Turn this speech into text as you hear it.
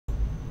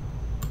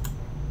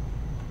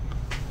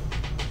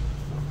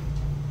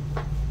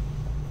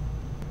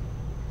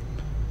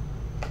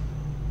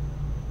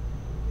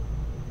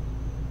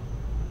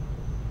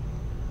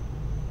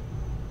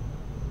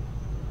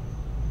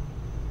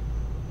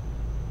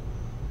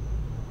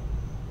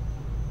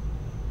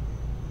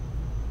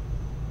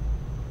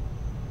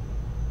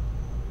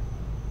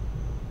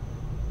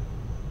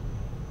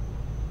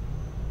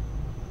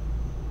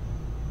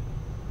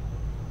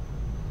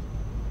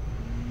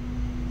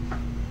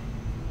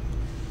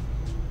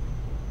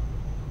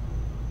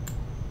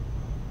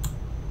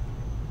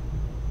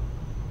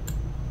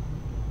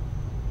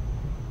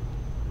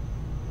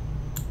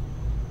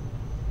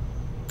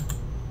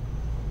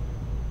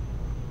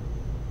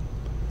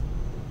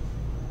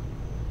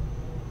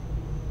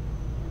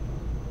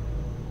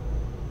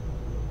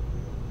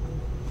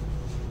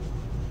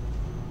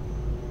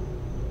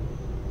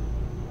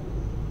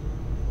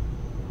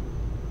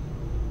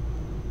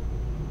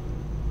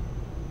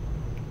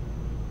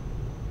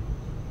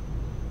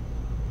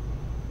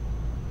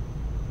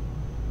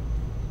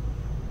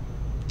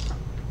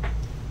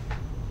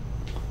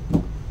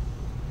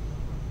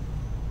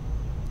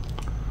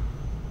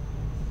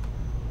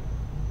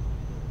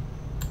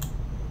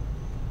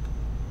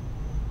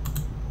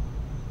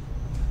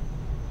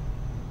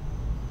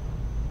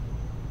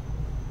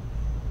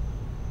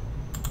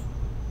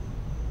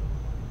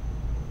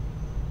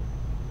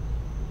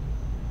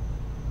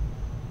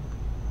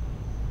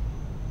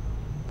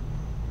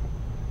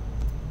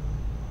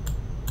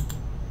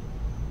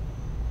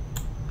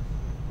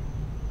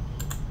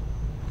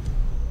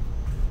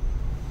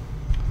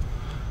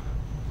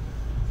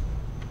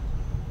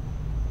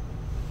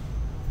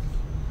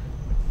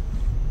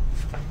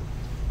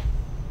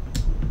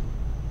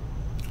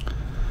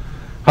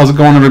How's it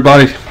going,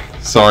 everybody?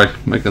 Sorry,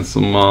 making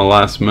some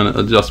last minute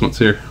adjustments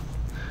here.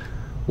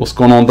 What's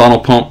going on,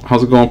 Donald Pump?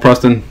 How's it going,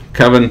 Preston?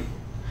 Kevin?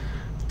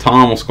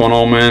 Tom, what's going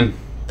on, man?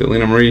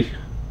 Delina Marie?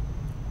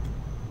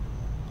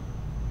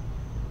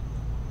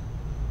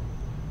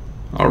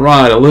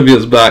 Alright,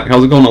 Olivia's back.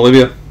 How's it going,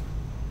 Olivia?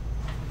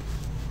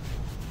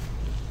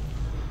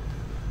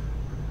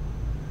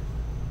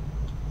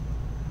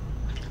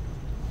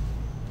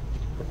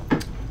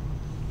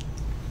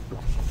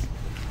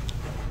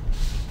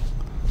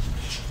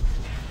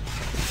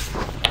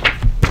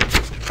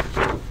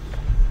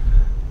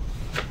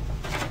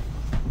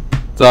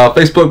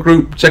 Facebook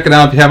group, check it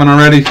out if you haven't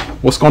already.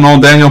 What's going on,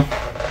 Daniel?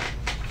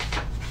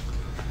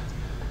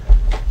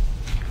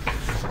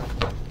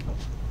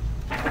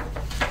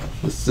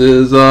 This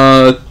is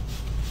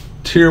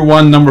tier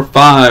 1 number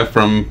 5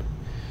 from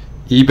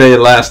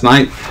eBay last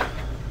night.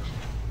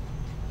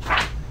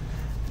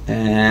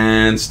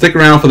 And stick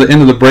around for the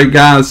end of the break,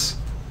 guys.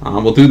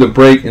 We'll do the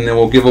break and then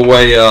we'll give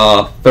away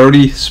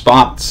 30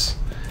 spots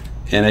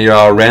and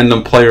a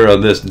random player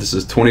of this. This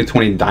is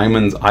 2020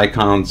 Diamonds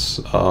Icons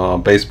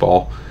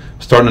baseball.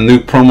 Starting a new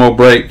promo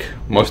break.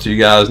 Most of you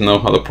guys know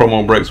how the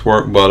promo breaks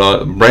work,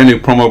 but brand new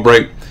promo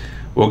break.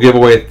 We'll give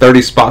away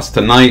 30 spots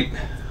tonight.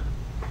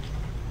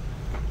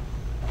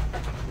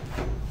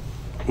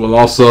 We'll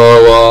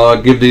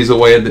also give these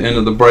away at the end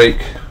of the break.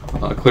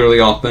 Clearly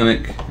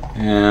Authentic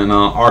and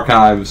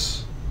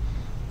Archives.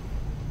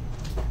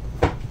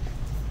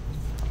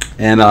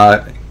 And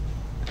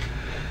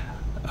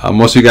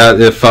most of you guys,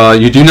 if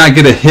you do not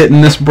get a hit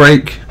in this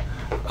break,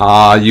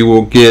 you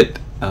will get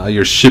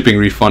your shipping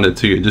refunded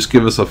to you. Just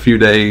give us a few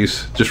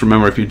days. Just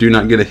remember, if you do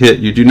not get a hit,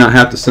 you do not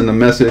have to send a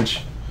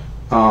message.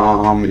 You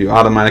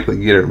automatically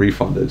get it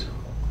refunded.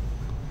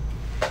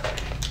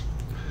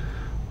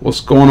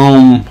 What's going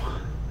on,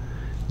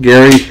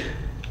 Gary?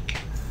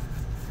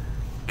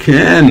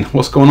 Ken,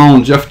 what's going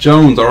on? Jeff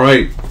Jones, all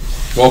right.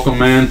 Welcome,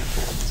 man.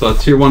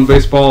 It's tier 1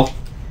 baseball.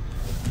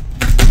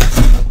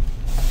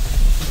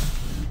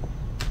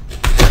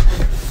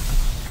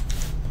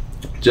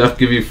 Jeff,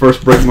 give you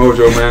first break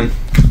mojo, man.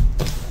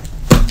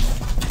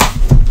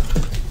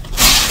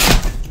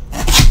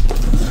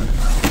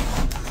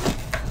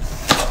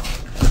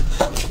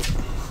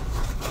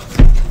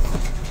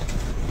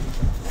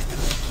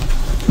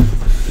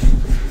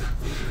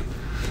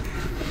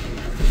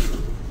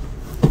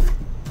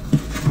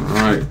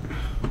 Alright.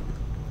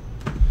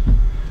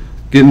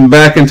 Getting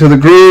back into the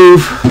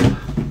groove.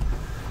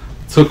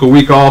 Took a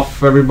week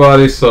off,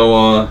 everybody,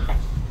 so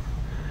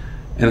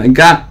and I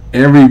got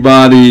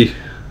everybody.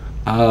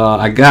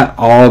 I got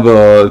all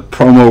the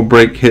promo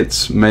break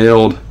hits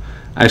mailed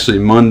actually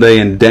Monday,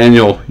 and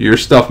Daniel, your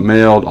stuff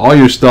mailed. All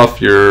your stuff,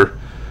 your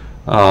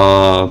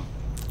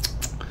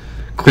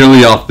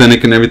Clearly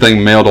Authentic and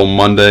everything mailed on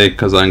Monday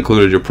because I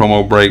included your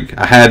promo break.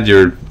 I had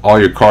all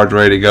your cards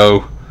ready to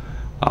go,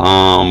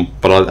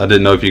 but I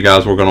didn't know if you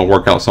guys were going to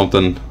work out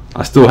something.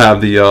 I still have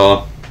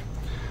the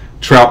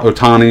Trout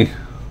Ohtani,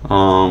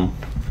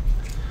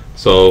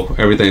 so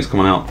everything's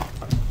coming out.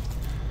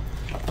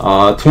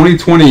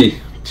 2020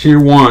 Tier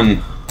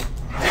 1.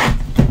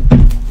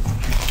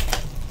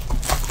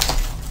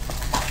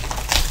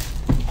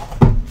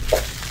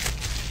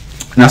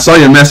 And I saw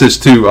your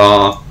message too.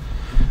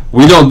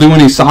 We don't do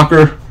any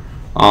soccer.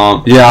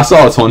 Yeah, I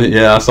saw it, Tony.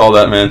 Yeah, I saw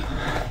that, man.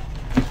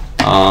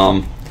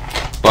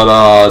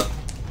 But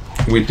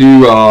we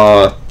do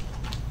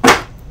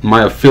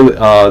my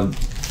affiliate,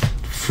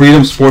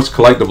 Freedom Sports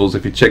Collectables.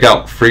 If you check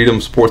out Freedom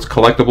Sports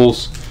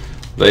Collectables,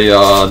 they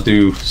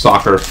do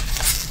soccer.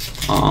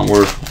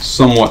 We're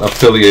somewhat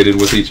affiliated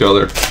with each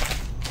other.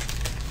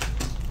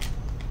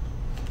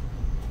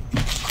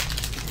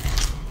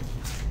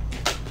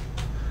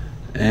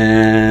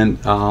 And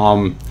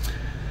I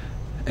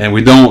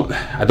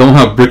don't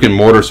have brick and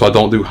mortar, so I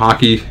don't do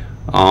hockey.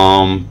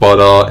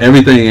 But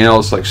everything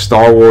else, like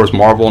Star Wars,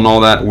 Marvel, and all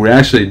that,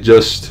 I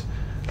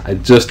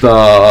just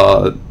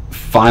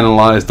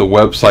finalized the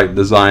website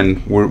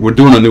design. We're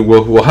doing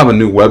we'll have a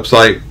new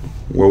website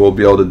where we'll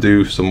be able to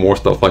do some more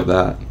stuff like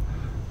that.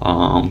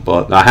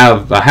 But I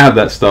have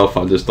that stuff.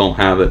 I just don't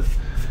have it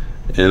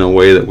in a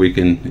way that we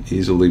can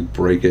easily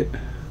break it.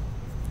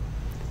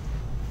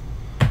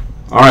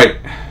 All right,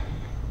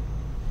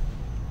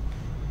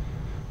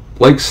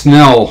 Blake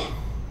Snell,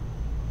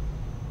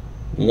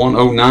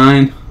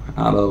 109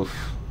 out of,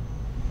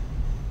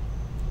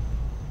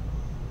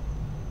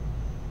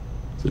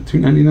 is it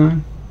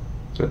 299?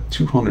 Is that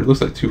 200?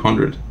 Looks like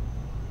 200.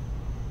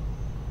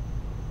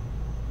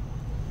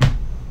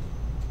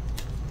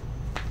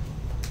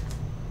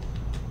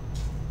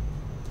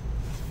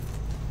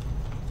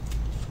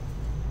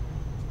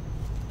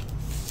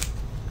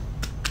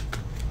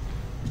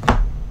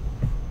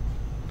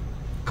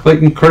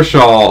 Clayton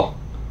Kershaw,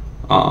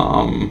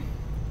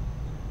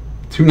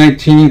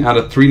 219 out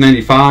of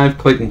 395.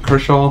 Clayton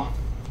Kershaw.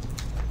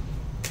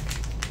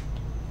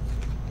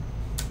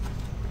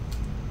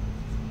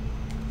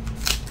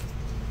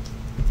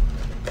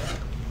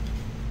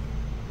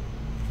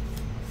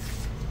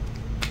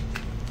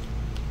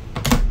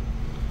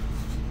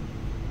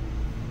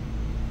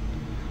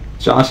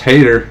 Josh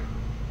Hader.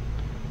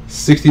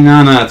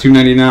 69 out of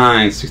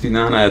 299.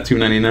 69 out of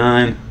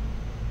 299.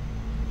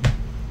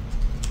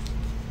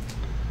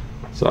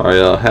 Sorry,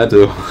 I had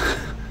to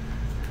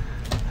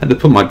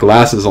put my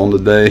glasses on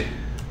today.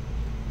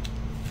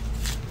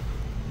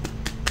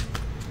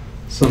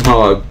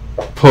 Somehow I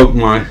poked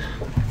my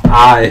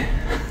eye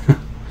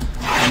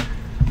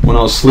when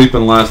I was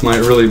sleeping last night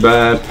really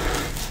bad.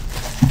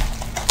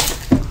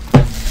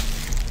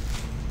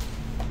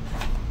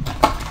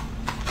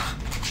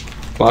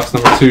 Box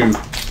number 2.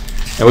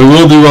 And we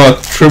will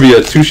do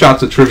trivia, 2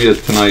 shots of trivia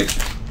tonight.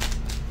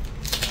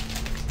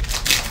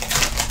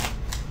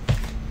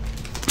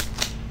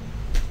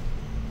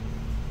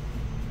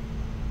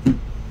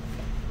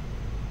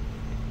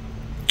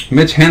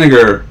 Mitch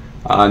Haniger,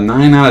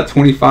 9 out of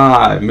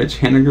 25. Mitch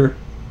Haniger.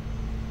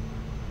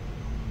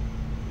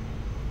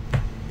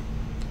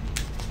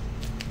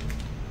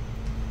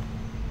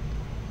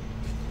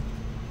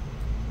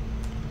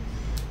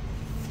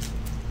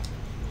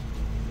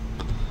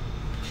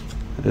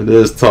 It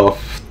is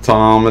tough,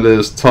 Tom. It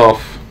is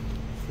tough.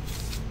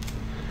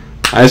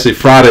 Actually,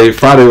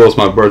 Friday was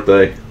my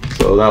birthday,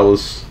 so that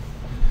was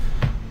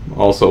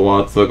also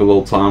why I took a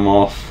little time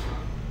off.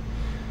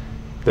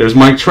 There's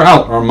Mike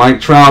Trout. Our Mike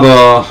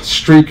Trout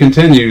streak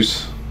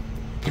continues.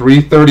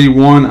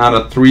 331 out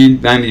of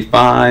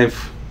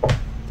 395.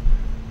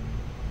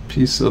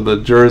 Piece of the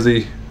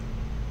jersey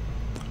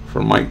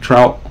for Mike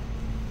Trout.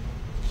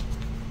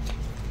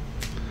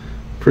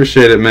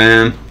 Appreciate it,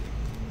 man.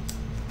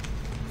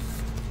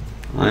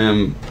 I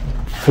am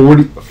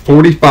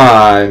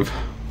 45.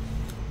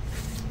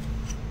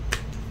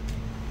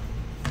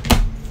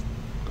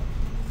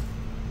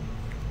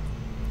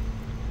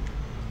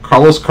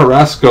 Carlos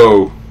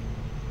Carrasco,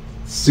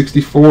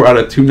 64 out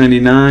of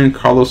 299.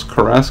 Carlos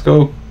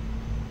Carrasco.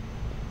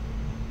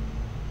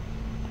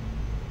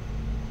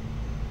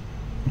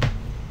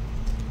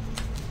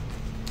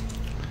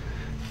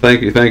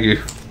 Thank you, thank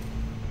you.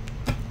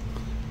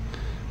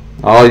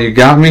 Oh, you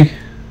got me?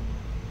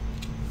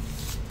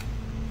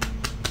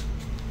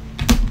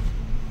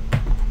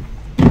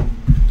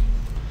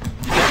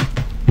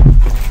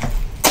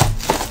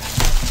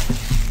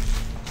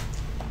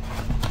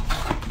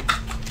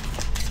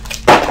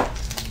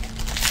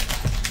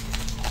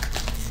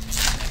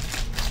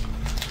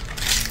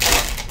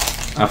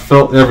 I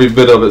felt every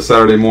bit of it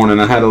Saturday morning.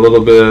 I had a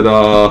little bit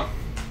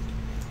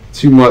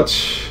too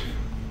much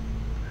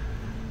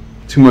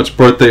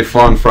birthday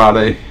fun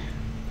Friday.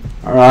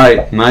 All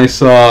right,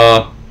 nice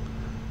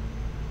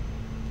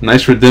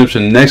nice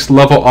redemption. Next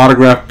level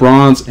autograph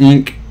bronze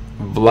ink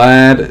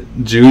Vlad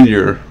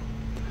Jr.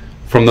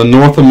 from the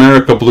North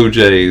America Blue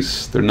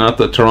Jays. They're not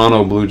the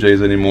Toronto Blue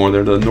Jays anymore.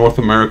 They're the North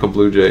America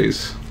Blue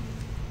Jays.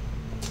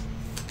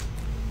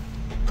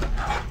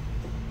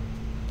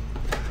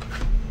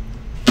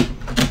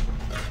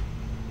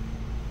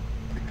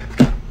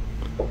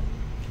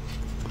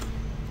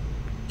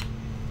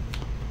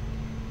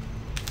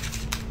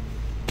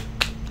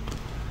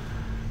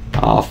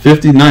 Oh,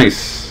 50,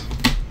 nice.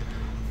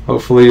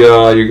 Hopefully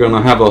you're going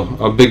to have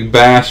a big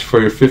bash for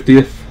your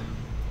 50th.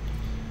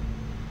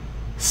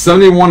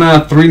 71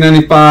 out of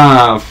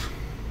 395.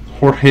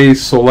 Jorge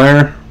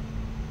Soler.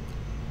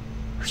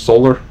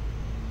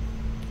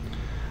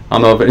 I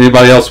don't know if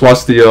anybody else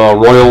watched the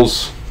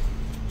Royals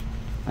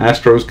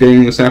Astros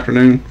game this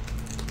afternoon.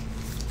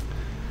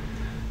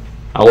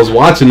 I was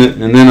watching it,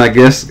 and then I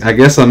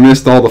guess I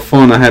missed all the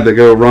fun. I had to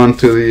go run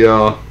to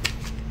the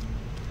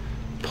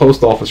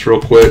post office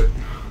real quick.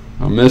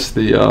 I missed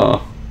the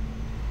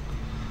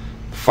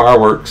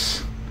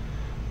fireworks.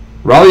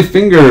 Raleigh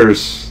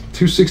Fingers,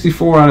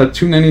 264 out of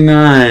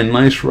 299.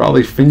 Nice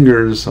Raleigh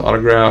Fingers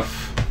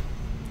autograph.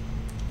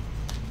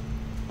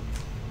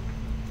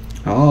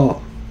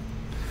 Oh,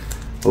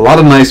 a lot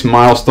of nice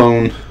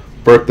milestone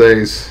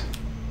birthdays.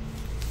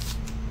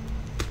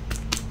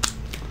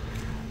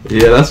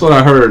 Yeah, that's what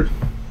I heard.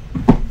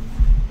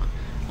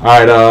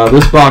 All right,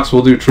 this box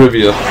we'll do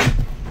trivia.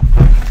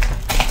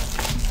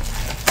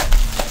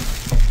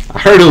 I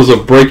heard it was a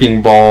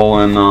breaking ball,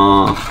 and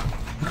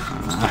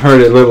I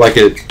heard it looked like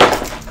it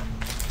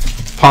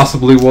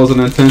possibly wasn't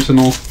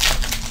intentional.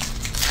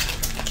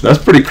 That's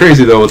pretty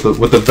crazy though, with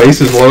the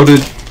bases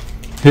loaded.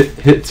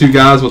 Hit 2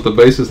 guys with the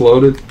bases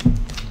loaded.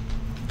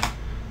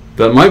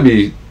 That might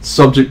be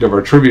subject of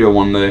our trivia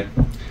one day.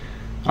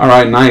 All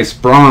right, nice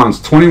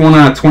bronze, 21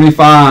 out of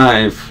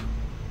 25.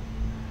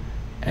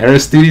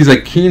 Aristides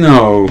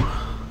Aquino,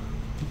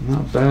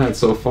 not bad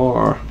so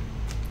far.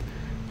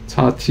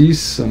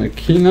 Tatis and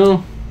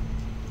Aquino.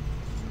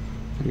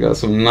 We got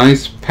some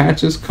nice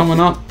patches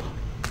coming up.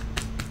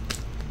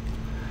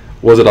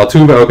 Was it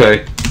Altuve?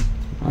 Okay,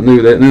 I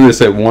knew they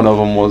said one of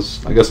them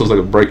was. I guess it was like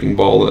a breaking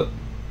ball that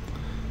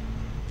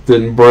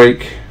didn't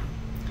break.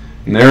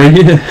 And there he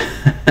is.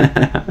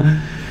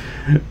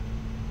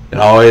 It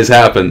always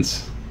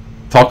happens.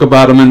 Talk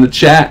about him in the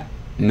chat,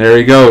 and there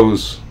he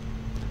goes.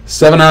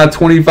 7 out of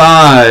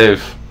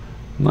 25.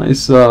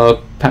 Nice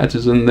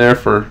patches in there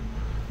for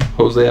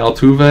Jose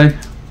Altuve.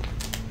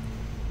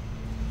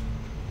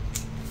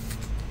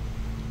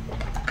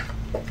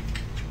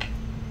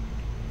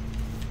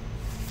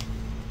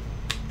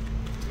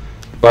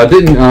 But I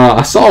didn't.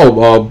 I saw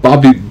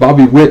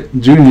Bobby Witt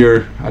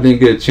Jr. I didn't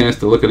get a chance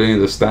to look at any of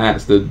the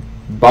stats. Did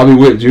Bobby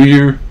Witt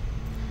Jr.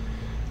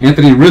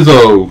 Anthony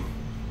Rizzo,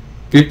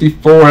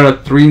 54 out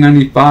of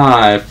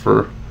 395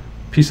 for a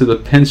piece of the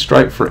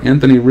pinstripe for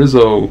Anthony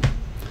Rizzo.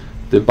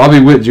 Did Bobby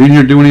Witt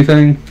Jr. do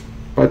anything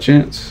by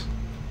chance?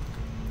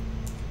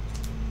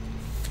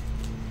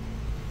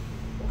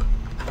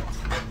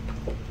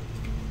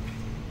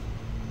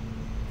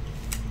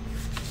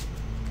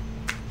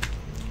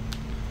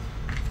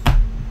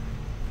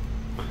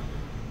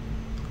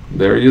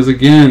 There he is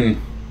again.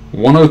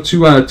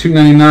 102 out of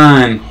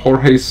 299,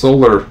 Jorge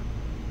Soler.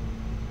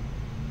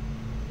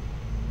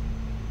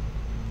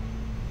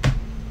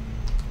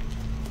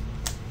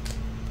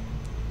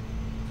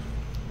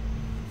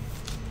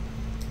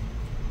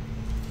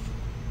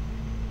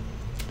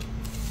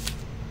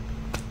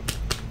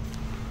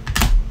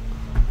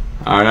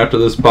 Alright, after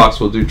this box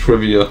we'll do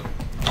trivia.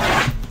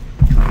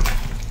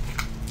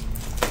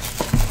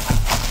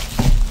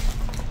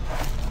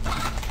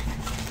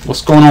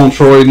 What's going on,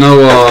 Troy?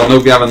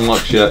 No Gavin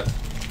Lux yet.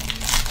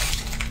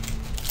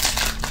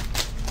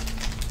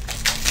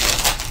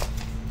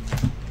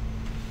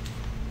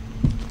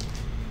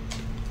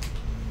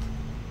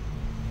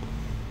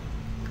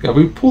 God,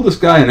 we pull this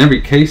guy in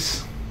every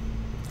case.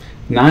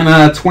 9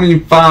 out of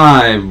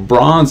 25,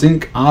 bronze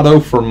ink auto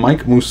for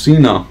Mike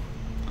Mussina,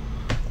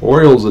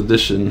 Orioles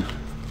edition.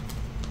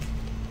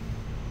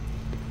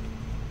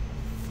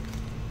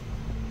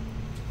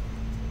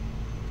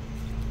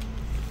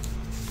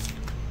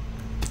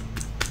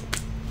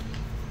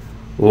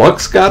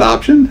 Lux got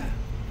optioned?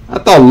 I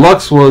thought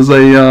Lux was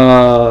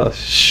a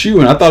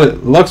shoe-in. I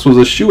thought Lux was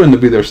a shoe-in to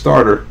be their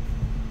starter.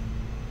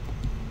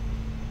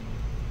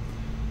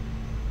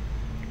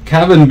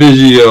 Kevin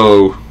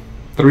Biggio,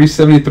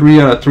 373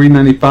 out of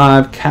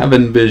 395.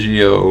 Kevin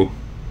Biggio.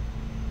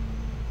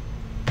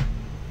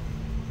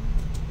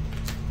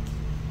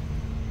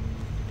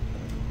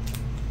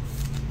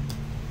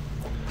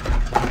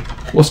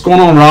 What's going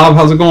on, Rob?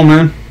 How's it going,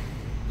 man?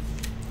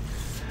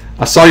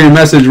 I saw your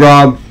message,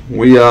 Rob.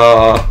 We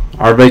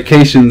our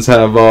vacations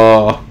have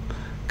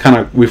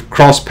we've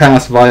crossed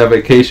paths via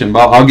vacation,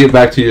 but I'll get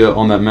back to you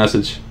on that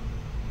message.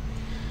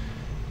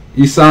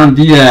 Isan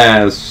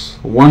Diaz,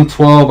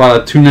 112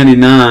 out of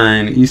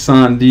 299.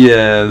 Isan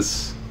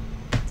Diaz.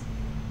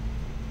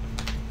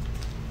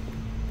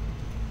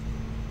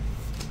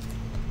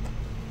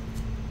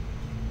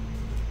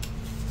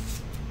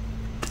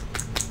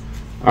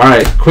 All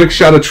right, quick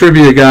shot of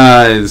trivia,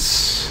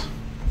 guys.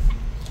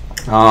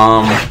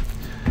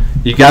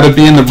 You got to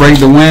be in the break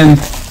to win.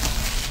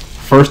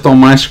 First on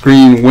my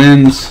screen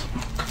wins,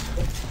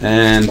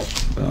 and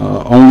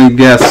only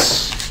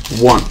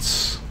guess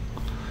once.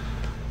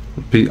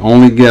 Repeat,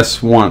 only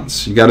guess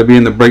once. You got to be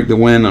in the break to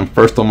win, and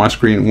first on my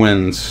screen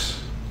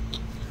wins.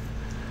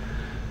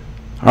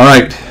 All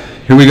right,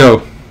 here we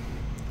go.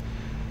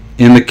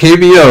 In the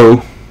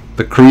KBO,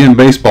 the Korean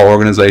Baseball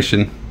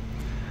Organization,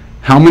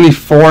 how many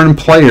foreign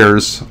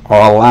players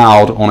are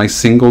allowed on a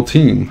single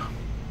team?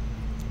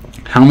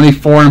 How many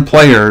foreign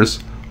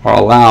players are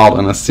allowed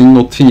on a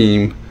single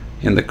team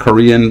in the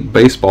Korean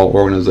Baseball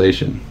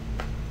Organization?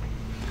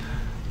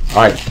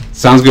 All right,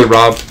 sounds good,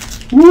 Rob.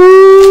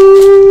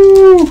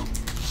 Woo!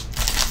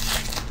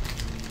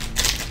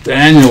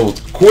 Daniel,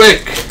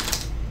 quick!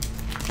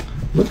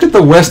 Look at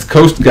the West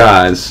Coast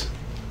guys.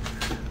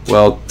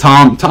 Well,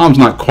 Tom's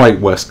not quite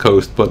West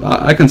Coast, but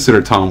I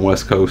consider Tom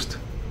West Coast.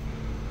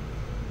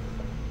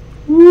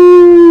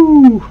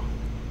 Woo!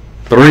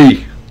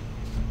 3.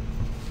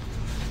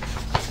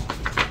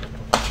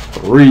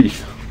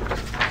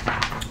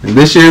 And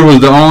this year was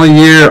the only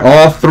year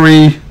all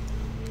 3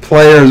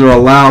 players are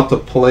allowed to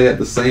play at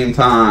the same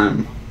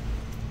time.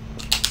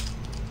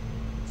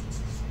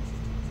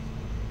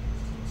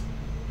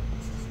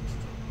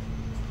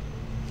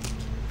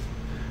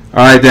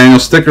 All right, Daniel,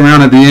 stick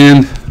around at the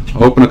end.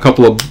 Open a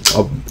couple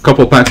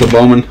of packs of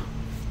Bowman.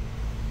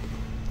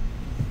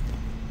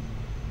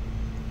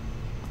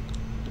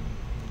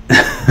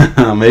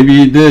 Maybe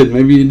you did.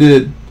 Maybe you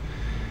did.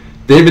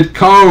 David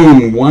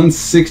Cone,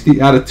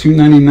 160 out of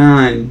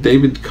 299.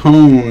 David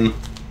Cone.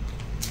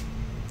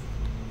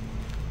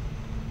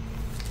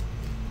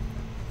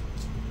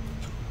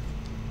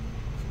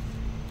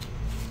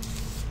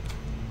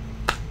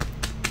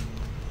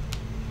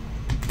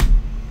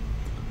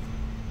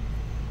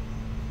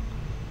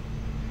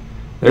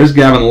 There's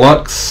Gavin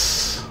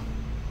Lux.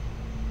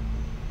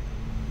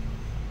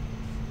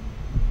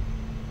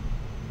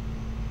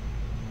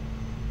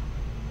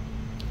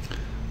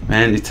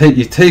 Man, you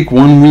take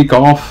 1 week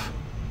off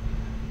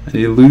and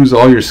you lose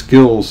all your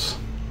skills.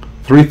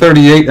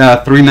 338 out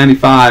of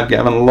 395,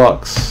 Gavin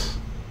Lux.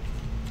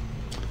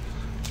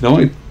 It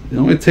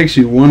only takes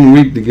you 1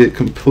 week to get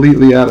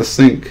completely out of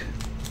sync.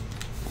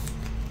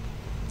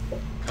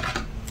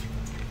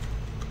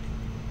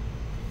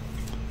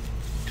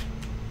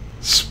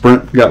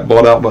 Sprint got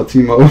bought out by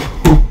T-Mobile.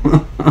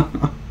 How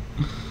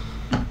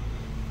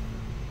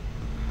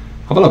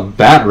about a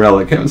bat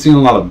relic? I haven't seen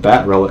a lot of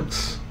bat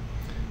relics.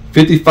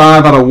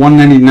 55 out of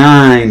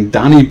 199.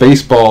 Donnie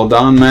Baseball,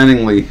 Don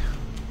Mattingly.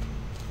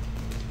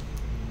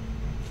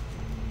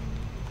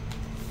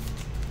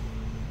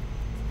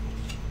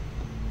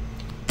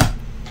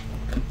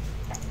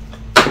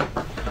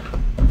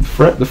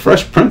 The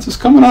Fresh Prince is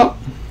coming up.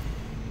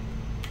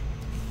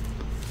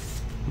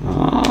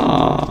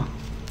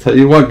 Tell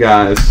you what,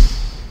 guys,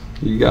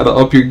 you got to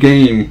up your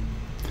game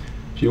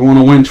if you want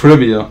to win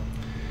trivia.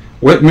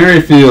 Whit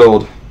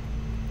Merrifield,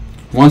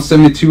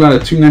 172 out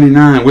of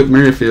 299. Whit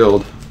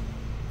Merrifield.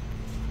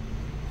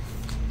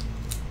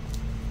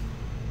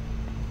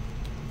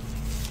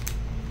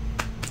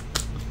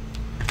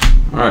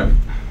 All right.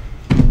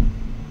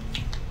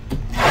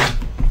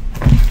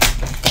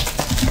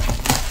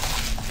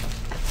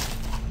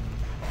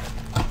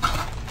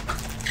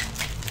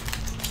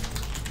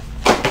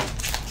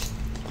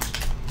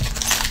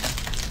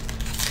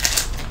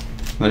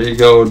 There you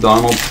go,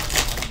 Donald.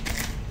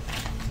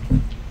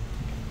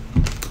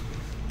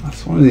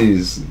 That's one of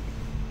these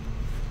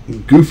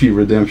goofy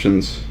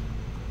redemptions.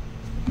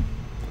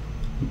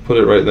 Put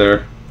it right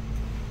there.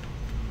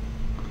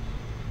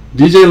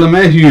 DJ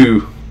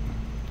LeMahieu,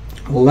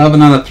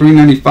 11 out of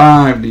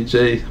 395.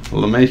 DJ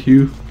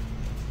LeMahieu.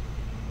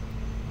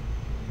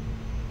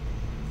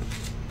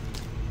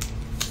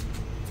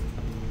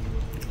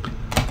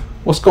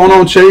 What's going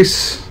on,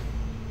 Chase?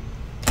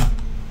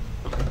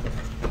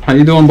 How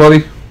you doing,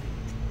 buddy?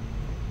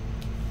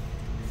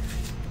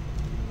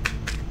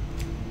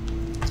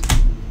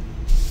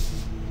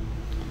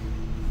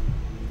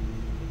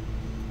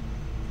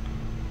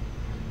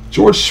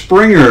 George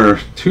Springer,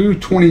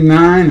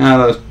 229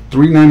 out of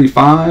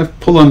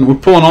 395. We're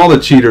pulling all the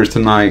cheaters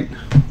tonight.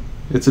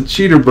 It's a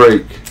cheater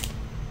break.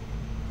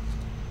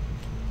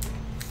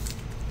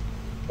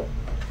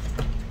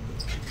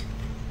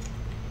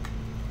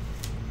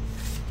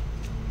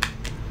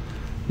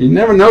 You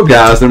never know,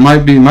 guys. There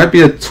might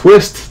be a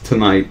twist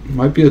tonight.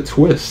 Might be a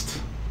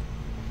twist.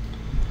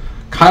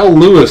 Kyle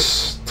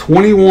Lewis,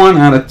 21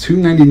 out of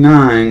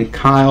 299.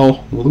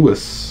 Kyle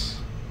Lewis.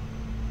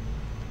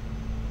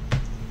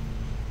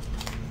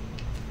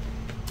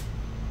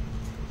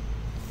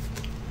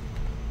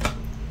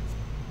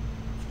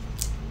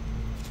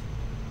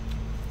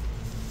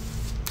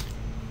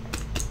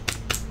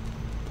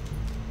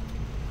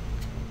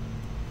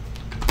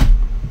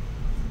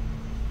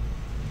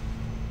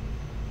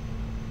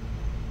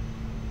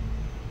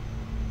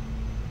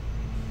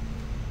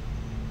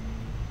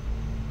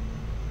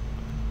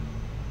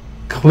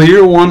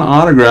 Clear one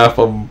autograph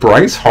of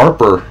Bryce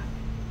Harper.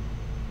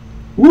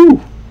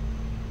 Woo!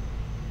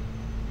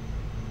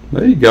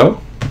 There you go.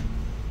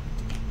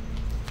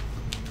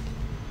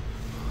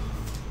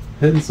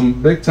 Hitting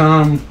some big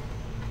time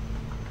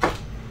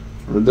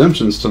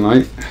redemptions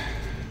tonight.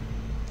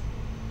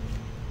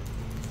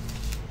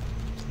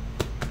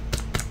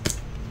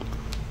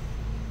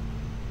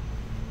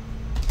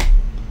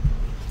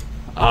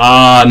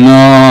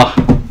 No,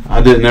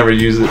 I didn't ever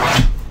use it.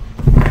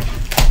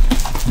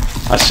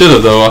 I should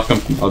have, though.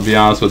 I'll be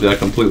honest with you, I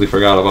completely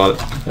forgot about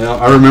it. Yeah,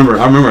 I remember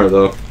it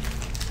though.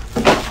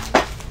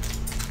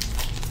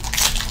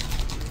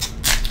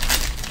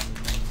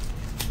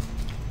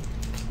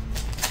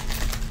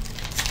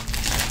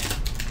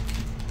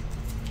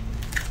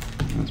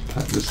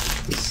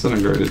 That's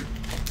disintegrated.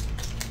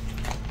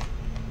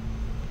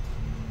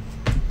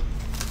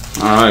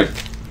 Alright.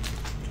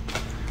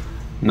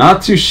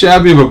 Not too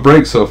shabby of a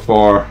break so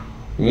far.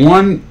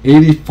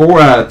 184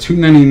 out of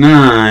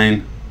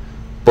 299.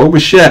 Bo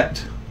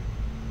Bichette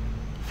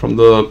from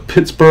the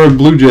Pittsburgh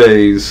Blue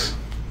Jays.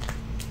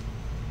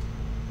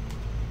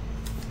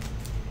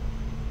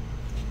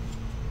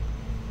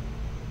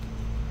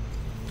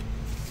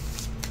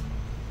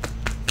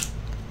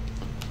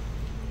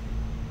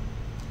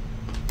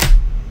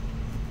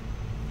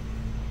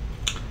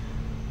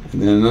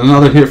 And then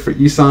another hit for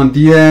Isan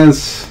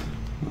Diaz.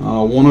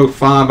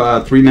 105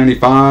 out of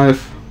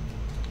 395.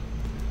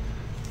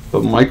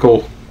 The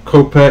Michael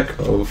Kopech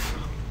of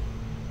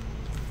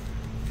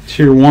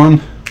Tier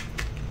 1.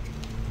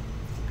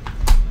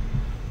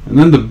 And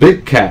then the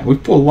big cat. We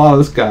pulled a lot of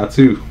this guy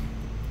too.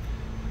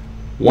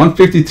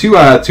 152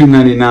 out of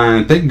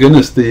 299. Thank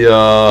goodness the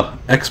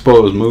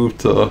Expos moved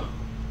to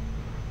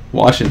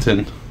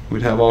Washington.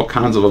 We'd have all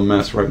kinds of a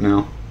mess right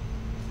now.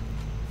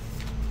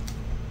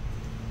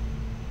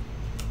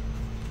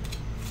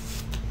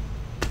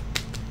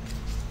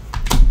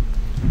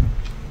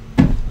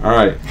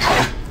 Alright.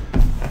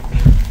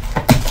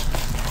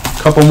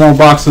 Couple more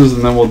boxes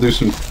and then we'll do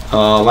some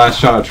last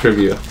shot of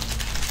trivia.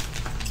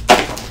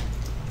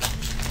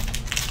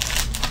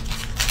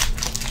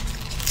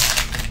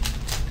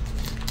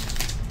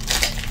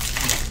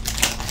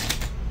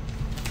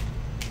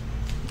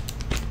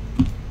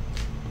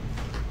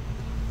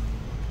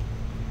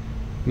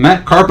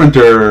 Matt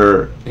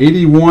Carpenter,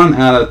 81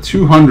 out of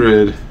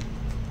 200.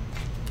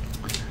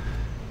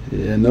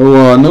 Yeah,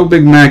 no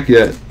Big Mac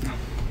yet,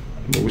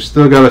 but we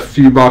still got a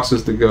few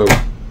boxes to go.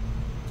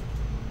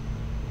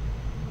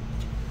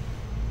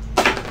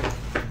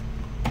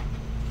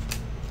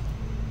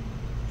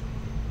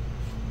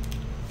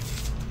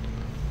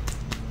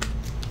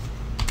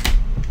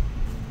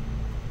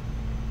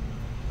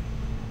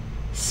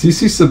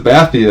 CC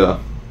Sabathia,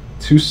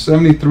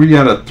 273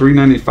 out of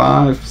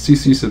 395.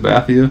 CC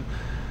Sabathia.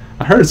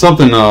 I heard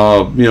something, you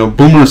know,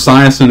 Boomer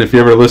Esiason, if you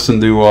ever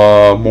listen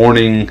to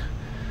morning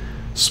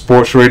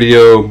sports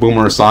radio,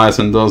 Boomer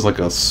Esiason does like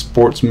a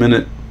sports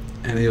minute,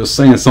 and he was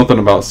saying something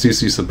about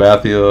CC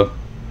Sabathia.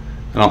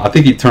 And I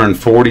think he turned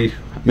 40.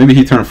 Maybe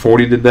he turned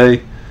 40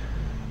 today,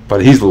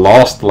 but he's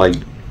lost like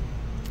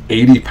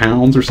 80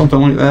 pounds or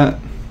something like that.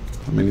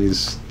 I mean,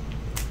 he's,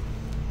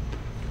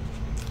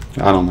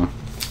 I don't know.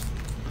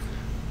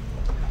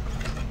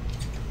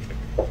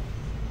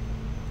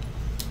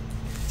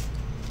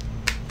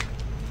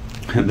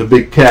 The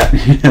big cat,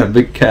 yeah,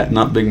 big cat,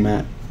 not Big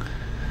Mac.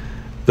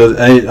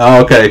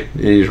 Oh, okay,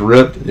 he's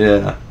ripped,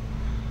 yeah.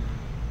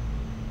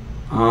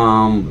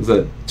 Is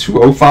that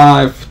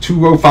 205?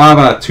 205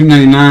 out of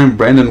 299.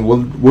 Brandon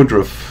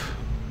Woodruff.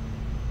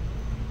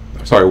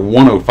 Sorry,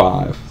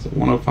 105. Is it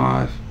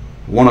 105?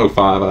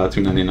 105 out of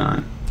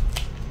 299.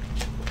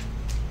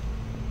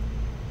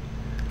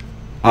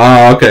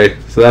 Okay,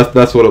 so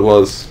that's what it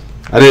was.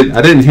 I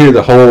didn't hear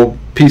the whole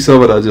piece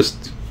of it.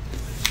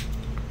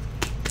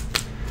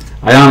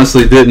 I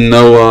honestly didn't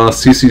know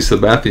CC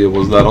Sabathia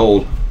was that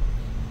old.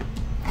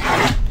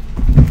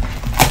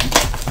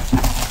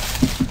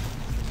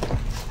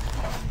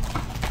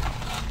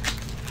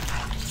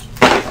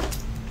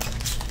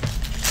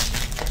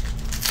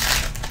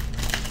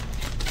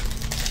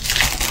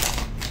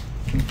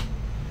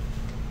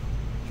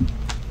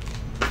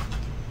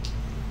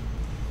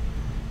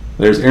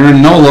 There's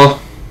Aaron Nola,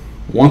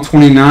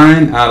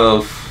 129 out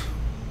of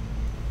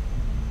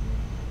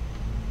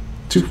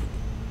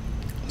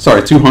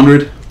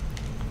 200.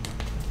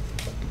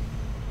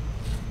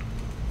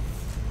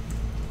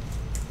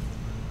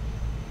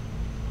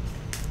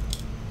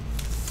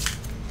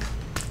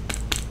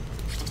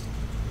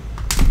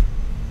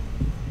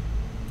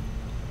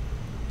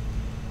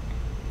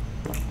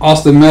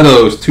 Austin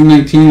Meadows,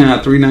 219 out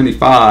of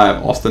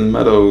 395. Austin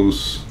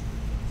Meadows.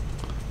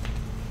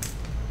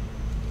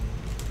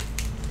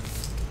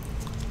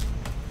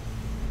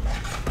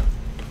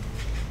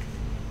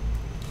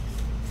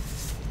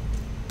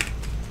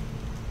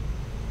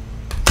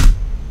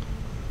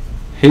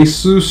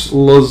 Jesus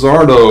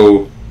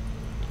Luzardo,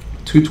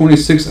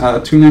 226 out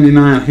of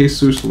 299.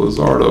 Jesus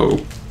Luzardo.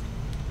 All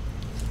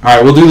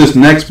right, we'll do this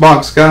next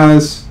box,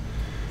 guys,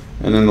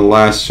 and then the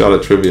last shot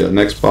of trivia.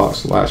 Next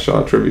box, last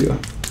shot of trivia.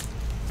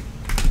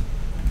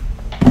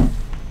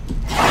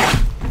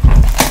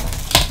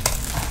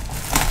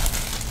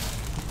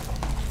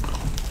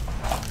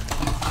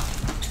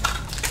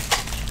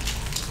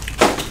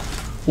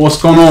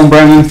 What's going on,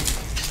 Brandon?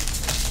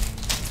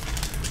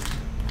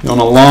 You're on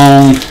a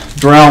long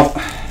drought.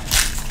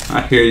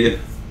 I hear you.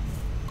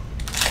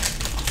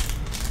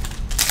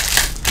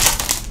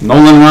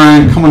 Nolan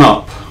Ryan coming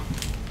up.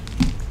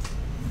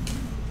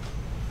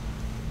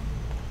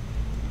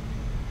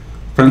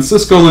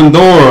 Francisco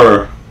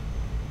Lindor,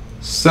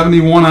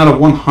 71 out of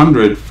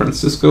 100.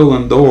 Francisco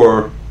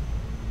Lindor.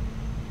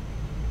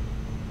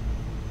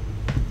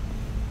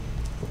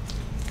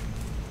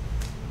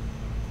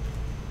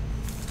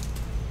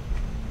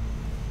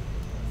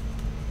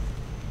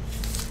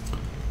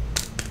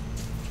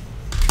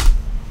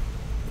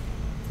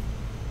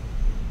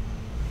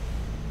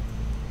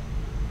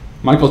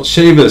 Michael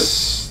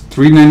Chavis,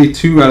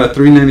 392 out of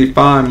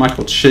 395.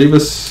 Michael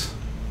Chavis.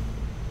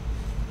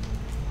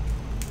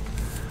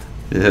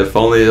 Yeah, if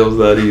only it was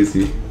that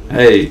easy.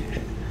 Hey,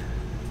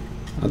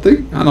 I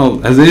don't know,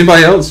 has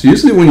anybody else?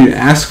 Usually when you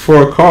ask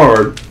for a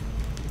card,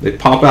 they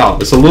pop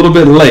out. It's a little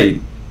bit late.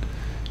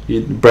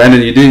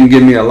 Brandon, you didn't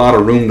give me a lot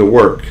of room to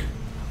work.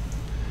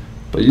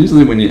 But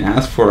usually when you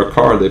ask for a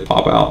card, they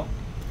pop out.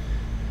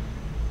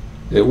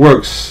 It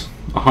works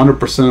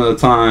 100% of the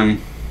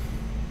time.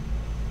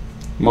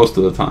 Most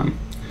of the time.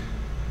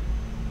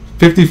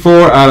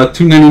 54 out of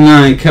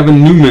 299.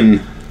 Kevin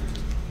Newman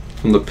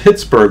from the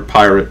Pittsburgh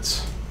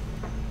Pirates.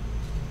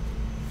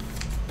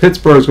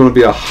 Pittsburgh's going to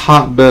be a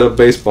hotbed of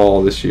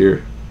baseball this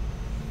year.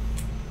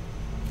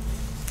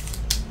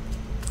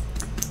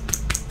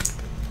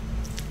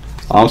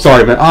 I'm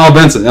sorry, man. Oh,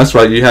 Benson. That's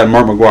right. You had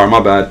Mark McGwire.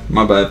 My bad.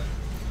 My bad.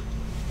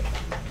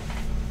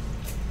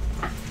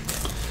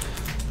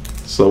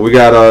 So we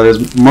got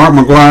there's Mark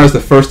McGwire's the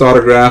first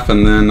autograph,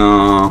 and then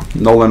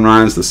Nolan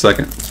Ryan's the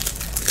second.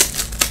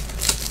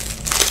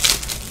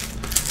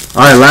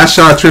 All right, last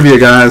shot of trivia,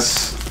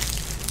 guys.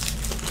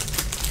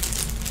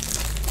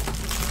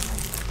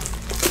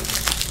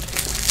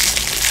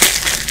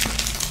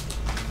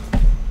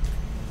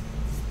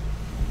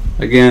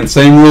 Again,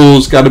 same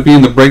rules. Got to be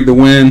in the break to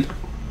win.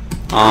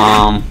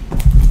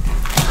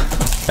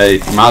 Hey,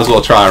 might as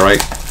well try,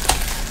 right?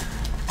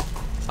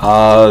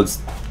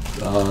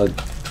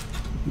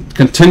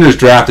 Contenders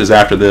draft is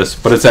after this,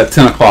 but it's at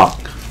 10 o'clock.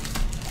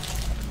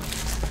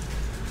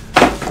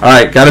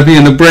 Alright, got to be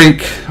in the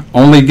break.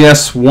 Only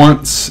guess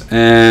once,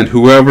 and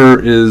whoever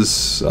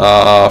is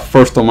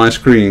first on my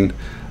screen.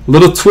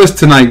 Little twist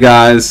tonight,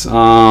 guys. In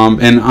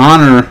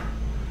honor,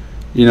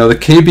 you know, the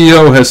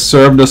KBO has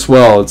served us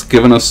well. It's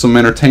given us some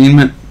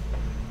entertainment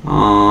in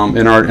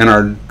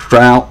our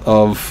drought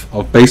of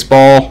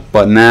baseball,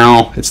 but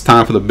now it's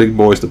time for the big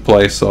boys to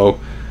play. So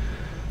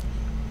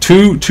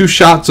two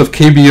shots of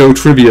KBO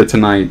trivia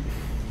tonight.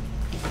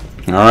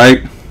 All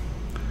right.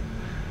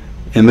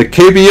 In the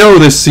KBO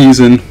this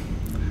season,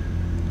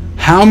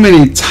 how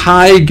many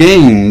tie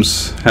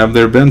games have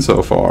there been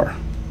so far?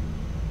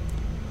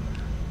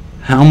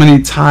 How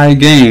many tie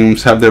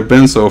games have there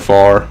been so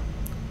far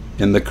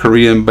in the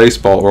Korean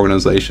baseball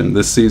organization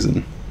this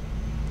season?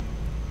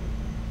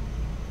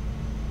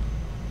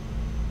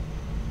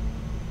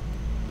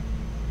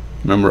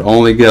 Remember,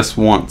 only guess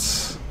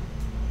once.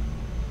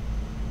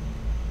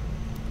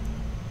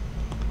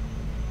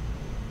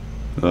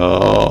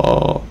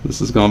 Oh,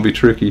 this is going to be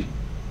tricky.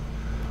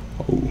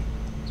 Oh.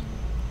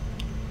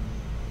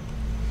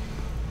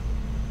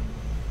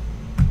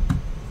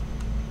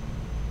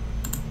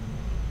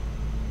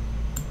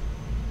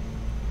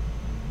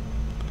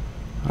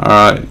 All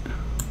right.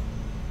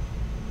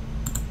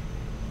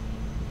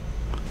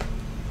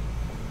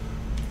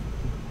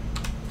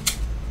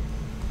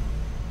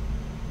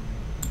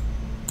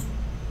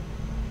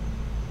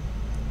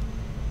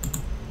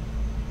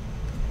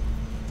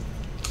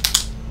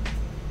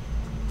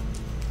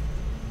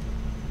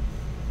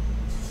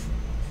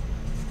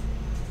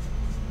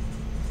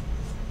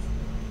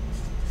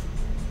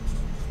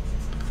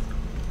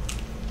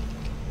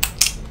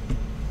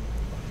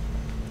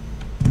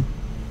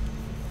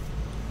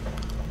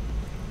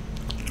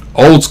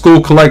 Old school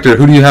collector,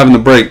 who do you have in the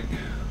break?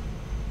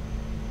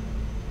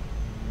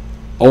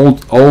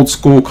 Old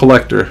school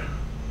collector.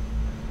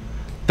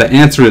 The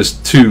answer is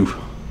 2.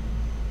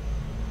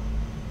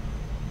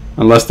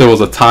 Unless there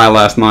was a tie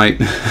last night.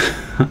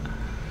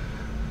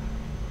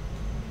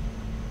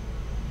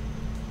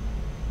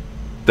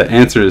 The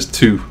answer is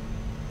 2.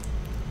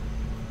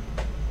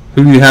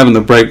 Who do you have in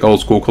the break, old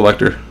school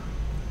collector?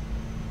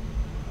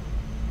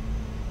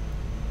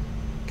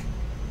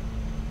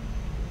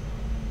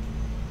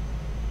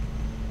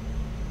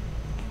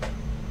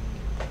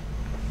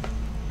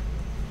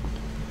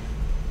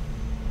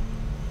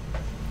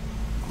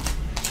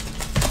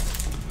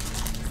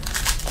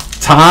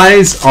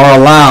 Ties are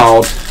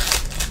allowed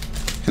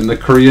in the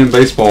Korean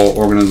baseball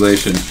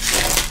organization.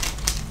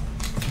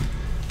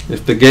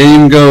 If the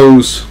game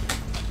goes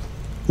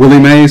Willie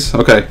Mays,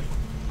 okay,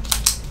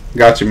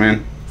 got you,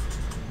 man.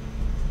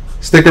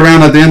 Stick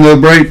around at the end of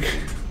the break.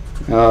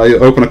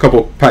 You'll open a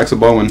couple packs of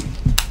Bowman.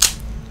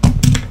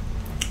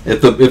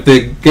 If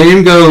the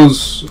game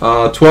goes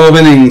 12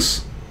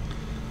 innings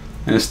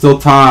and it's still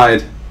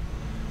tied,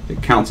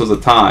 it counts as a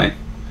tie.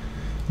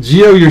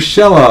 Gio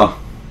Urshela,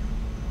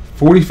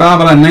 45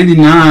 out of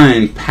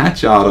 99,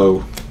 patch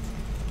auto.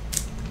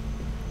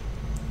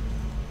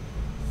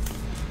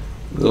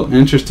 Little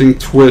interesting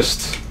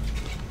twist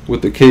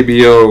with the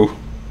KBO.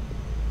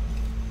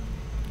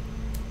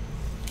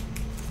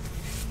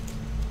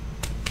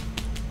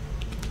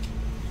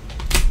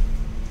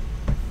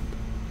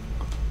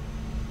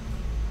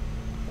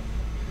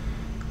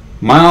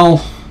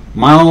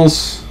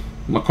 Miles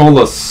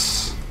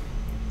McCollus,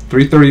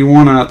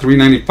 331 out of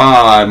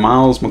 395.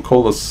 Miles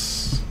McCollus.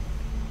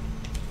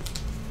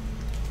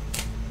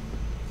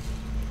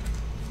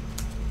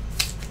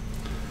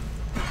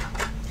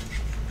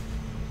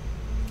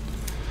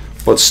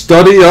 But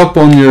study up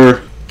on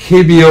your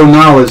KBO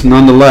knowledge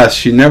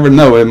nonetheless. You never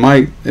know. It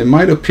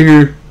might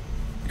appear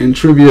in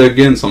trivia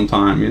again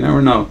sometime. You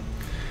never know.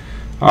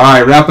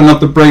 Alright, wrapping up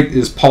the break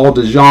is Paul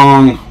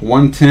DeJong,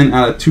 110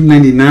 out of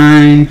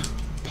 299.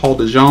 Paul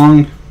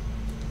DeJong.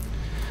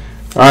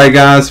 Alright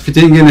guys, if you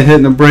didn't get a hit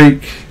in the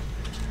break,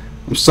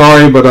 I'm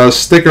sorry, but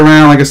stick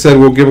around. Like I said,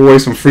 we'll give away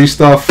some free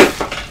stuff.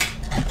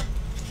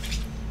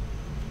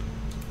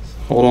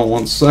 Hold on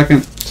one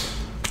second.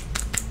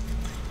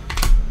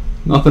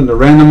 Nothing to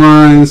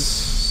randomize,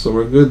 so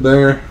we're good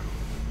there.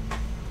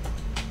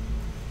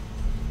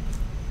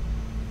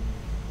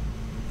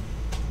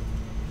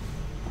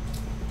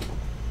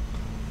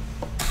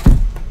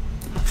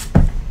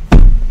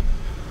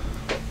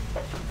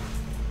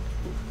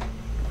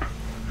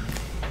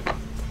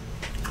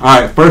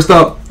 Alright, first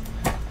up,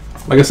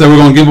 like I said, we're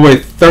going to give away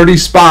 30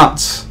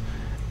 spots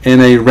in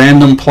a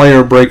random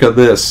player break of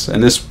this.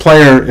 And this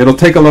player, it'll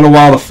take a little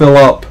while to fill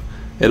up.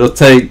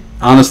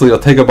 Honestly, it'll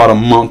take about a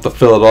month to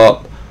fill it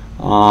up,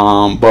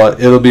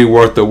 but it'll be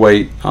worth the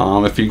wait.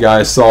 If you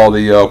guys saw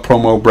the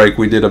promo break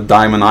we did of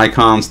Diamond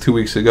Icons 2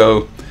 weeks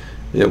ago,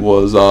 it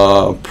was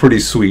pretty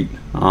sweet.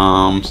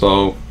 And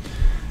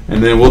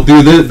then we'll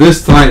do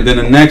this tonight. Then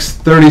the next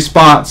 30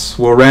 spots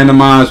we'll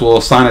randomize. We'll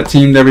assign a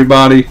team to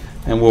everybody,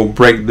 and we'll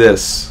break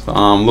this.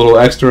 Little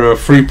extra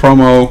free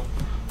promo.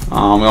 We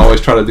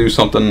always try to do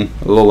something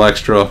a little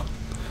extra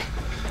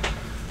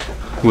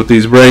with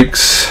these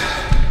breaks.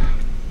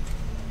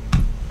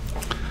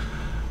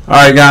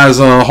 Alright guys,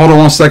 hold on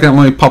one second.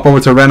 Let me pop over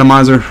to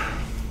randomizer.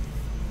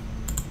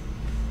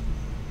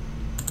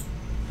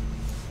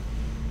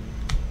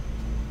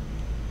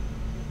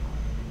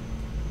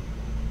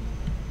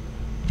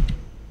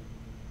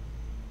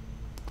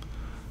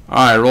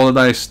 Alright, roll the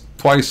dice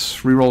twice,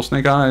 reroll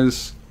snake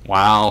eyes.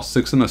 Wow,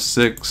 6 and a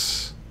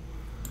 6.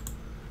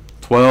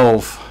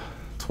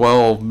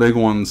 12 big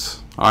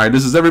ones. All right,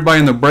 this is everybody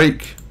in the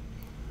break.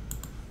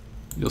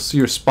 You'll see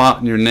your spot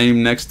and your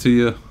name next to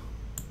you.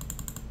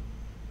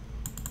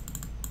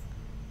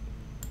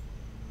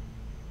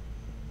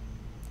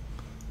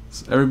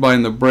 It's everybody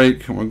in the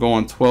break, and we're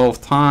going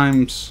 12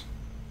 times.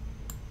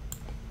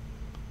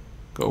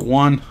 Go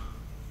 1,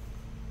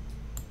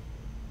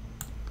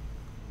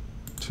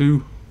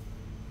 2,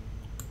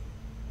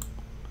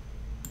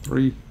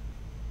 3,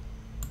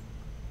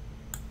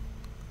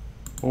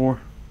 4,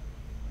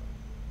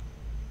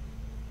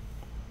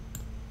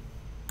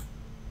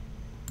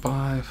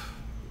 5.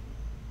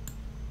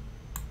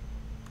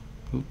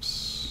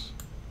 Oops.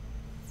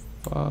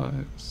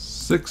 5,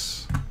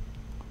 6,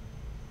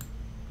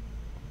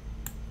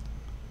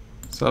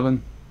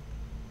 7,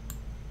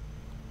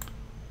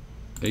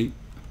 8,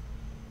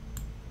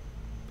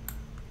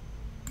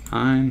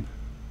 9,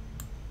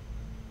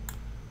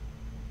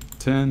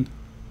 10,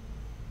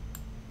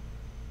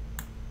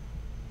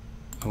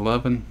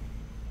 11,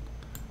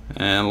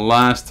 and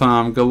last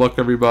time, good luck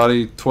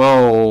everybody,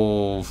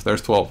 12.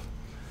 There's 12.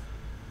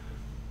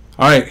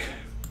 All right,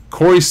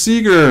 Corey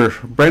Seager,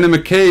 Brandon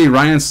McKay,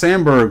 Ryan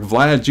Sandberg,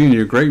 Vlad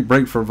Jr., great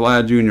break for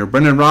Vlad Jr.,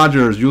 Brendan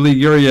Rodgers, Yuli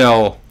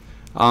Gurriel,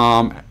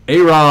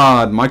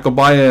 A-Rod, Michael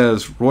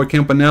Baez, Roy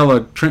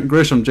Campanella, Trent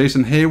Grisham,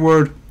 Jason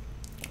Hayward,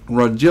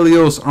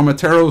 Rogelios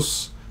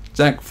Armenteros,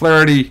 Jack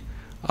Flaherty,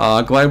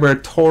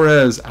 Gleyber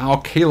Torres,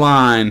 Al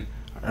Kaline,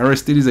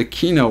 Aristides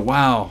Aquino.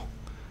 Wow,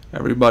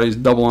 everybody's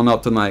doubling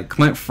up tonight.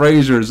 Clint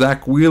Frazier,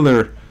 Zach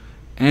Wheeler,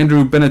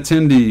 Andrew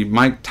Benintendi,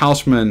 Mike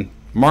Tauschman,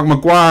 Mark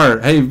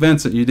McGuire. Hey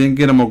Vincent, you didn't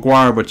get a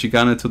McGuire, but you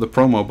got into the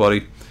promo,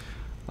 buddy.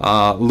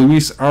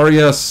 Luis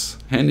Arias,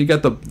 and you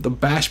got the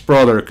Bash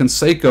brother,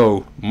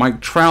 Canseco,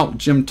 Mike Trout,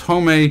 Jim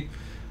Tomei,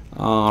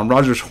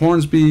 Rogers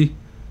Hornsby.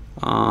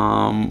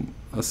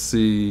 Let's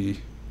see,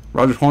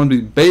 Rogers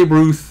Hornsby, Babe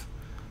Ruth,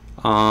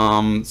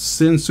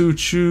 Sin Soo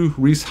Choo,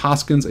 Reese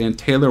Hoskins, and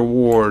Taylor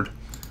Ward.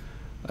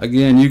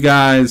 Again, you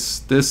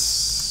guys,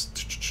 this,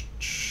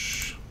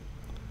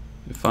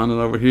 you find it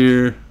over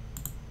here.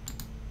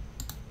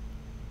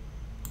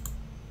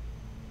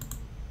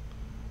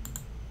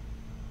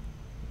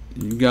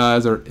 You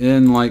guys are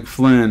in like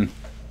Flynn.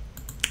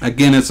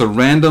 Again, it's a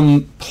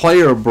random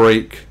player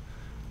break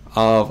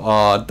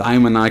of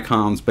Diamond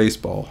Icons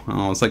baseball.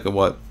 It's like a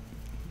what,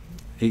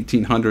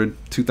 $1,800,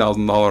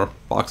 $2,000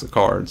 box of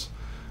cards.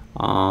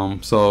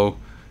 So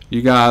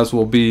you guys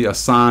will be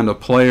assigned a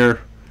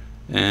player,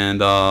 and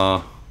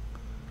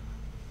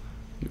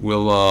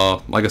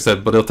we'll like I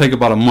said, but it'll take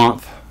about a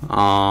month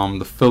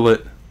to fill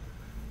it.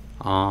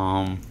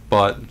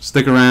 But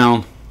stick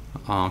around.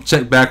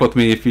 Check back with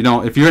me if you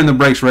don't. If you're in the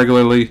breaks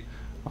regularly,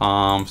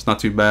 it's not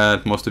too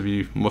bad. Most of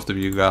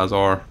you guys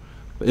are.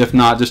 But if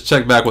not, just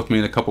check back with me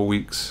in a couple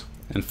weeks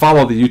and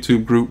follow the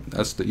YouTube group.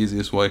 That's the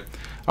easiest way.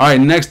 All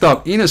right, next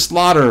up, Enos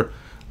Slaughter,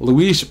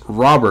 Luis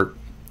Robert,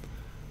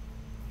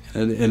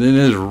 and it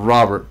is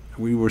Robert.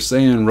 We were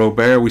saying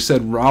Robert. We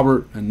said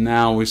Robert, and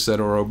now we said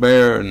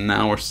Robert, and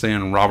now we're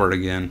saying Robert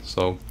again.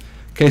 So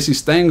Casey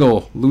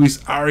Stengel,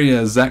 Luis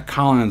Arias, Zach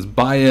Collins,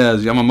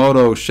 Baez,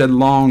 Yamamoto, Shed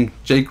Long,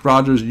 Jake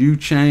Rogers, Yu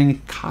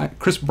Chang,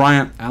 Chris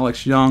Bryant,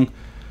 Alex Young,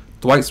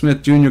 Dwight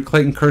Smith Jr.,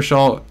 Clayton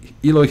Kershaw,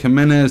 Eloy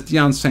Jimenez,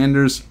 Deion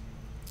Sanders,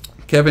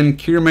 Kevin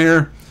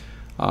Kiermaier,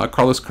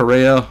 Carlos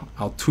Correa,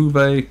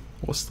 Altuve.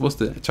 What's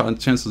the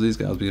chances of these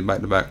guys being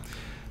back to back?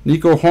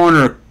 Nico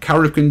Horner, Cal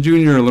Ripken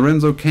Jr.,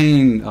 Lorenzo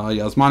Cain,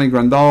 Yasmani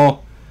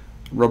Grandal,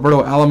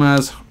 Roberto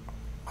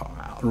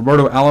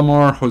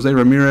Alomar, Jose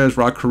Ramirez,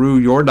 Rod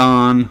Carew,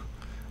 Jordan,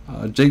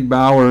 Jake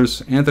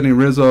Bowers, Anthony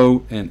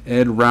Rizzo, and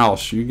Ed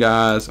Roush. You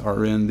guys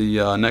are in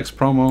the next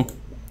promo.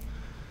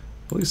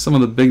 At least some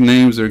of the big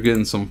names are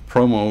getting some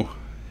promo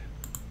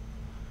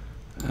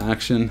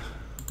action.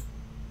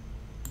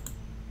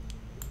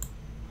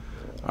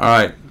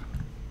 Alright.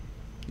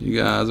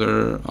 You guys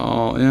are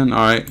all in.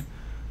 Alright.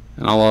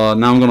 And now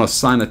I'm going to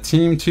assign a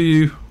team to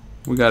you.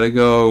 We got to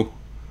go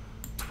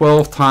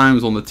 12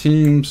 times on the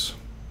teams.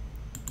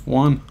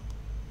 1,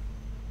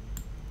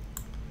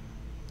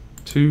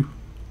 2,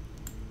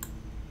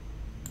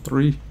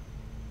 3,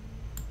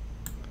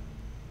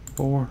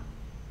 4,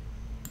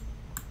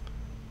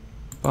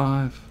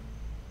 5,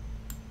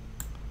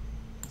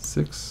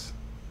 6,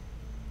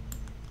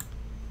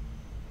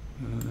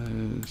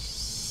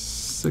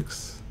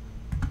 6,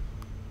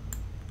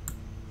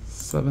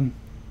 7,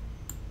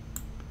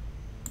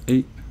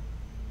 8,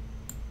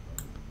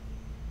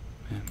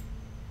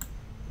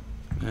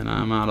 and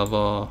I'm out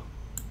of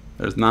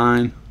there's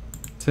 9,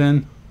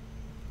 10,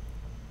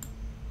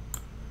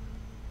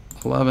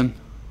 11,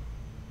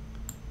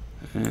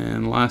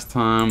 and last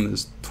time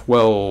there's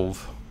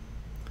 12.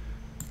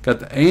 Got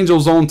the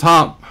Angels on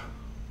top,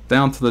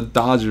 down to the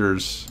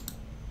Dodgers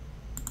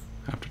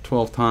after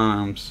 12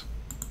 times.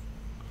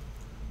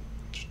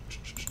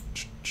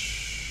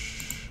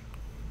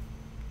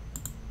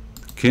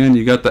 Ken,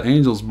 you got the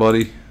Angels,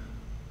 buddy.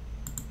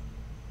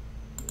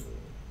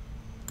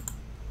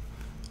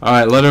 All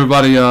right, let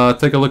everybody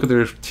take a look at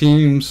their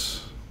teams.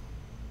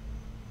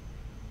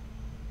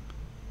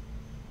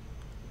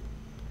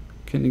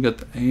 Ken, you got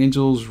the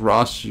Angels.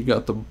 Ross, you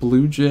got the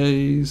Blue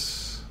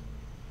Jays.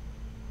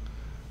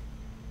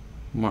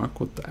 Mark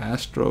with the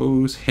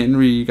Astros.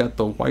 Henry, you got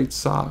the White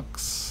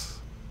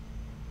Sox.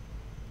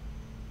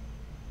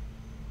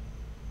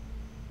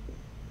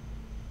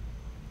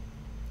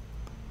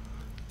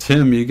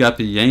 Tim, you got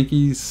the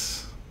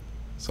Yankees.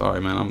 Sorry,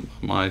 man,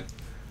 my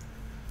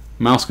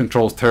mouse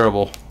control's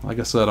terrible. Like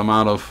I said, I'm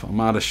out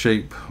of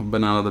shape. I've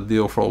been out of the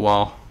deal for a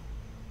while.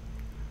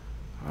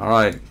 All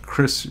right,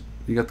 Chris,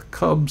 you got the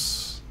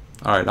Cubs.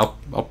 All right,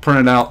 I'll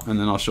print it out and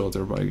then I'll show it to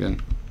everybody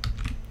again.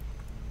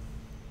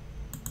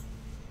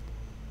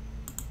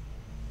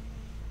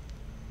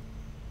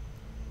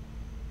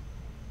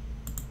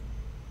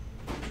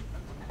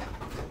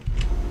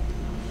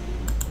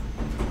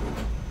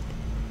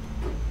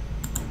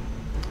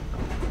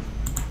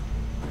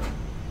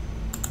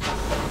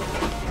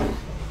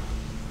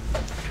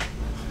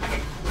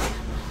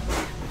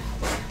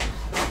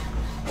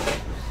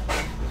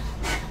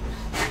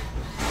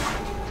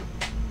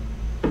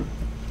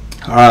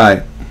 All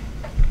right.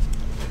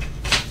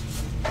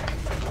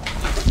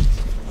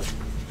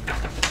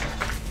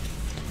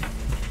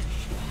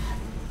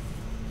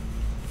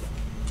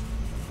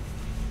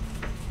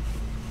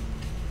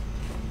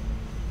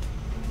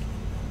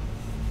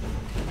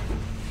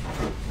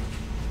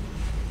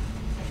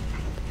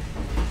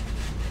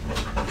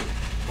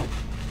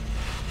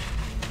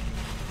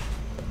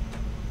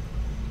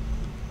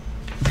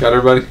 Got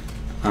everybody?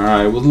 All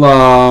right.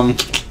 We'll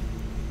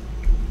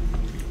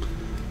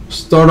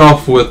start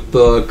off with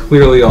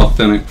Clearly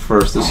Authentic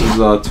first. This is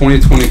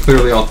 2020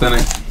 Clearly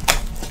Authentic.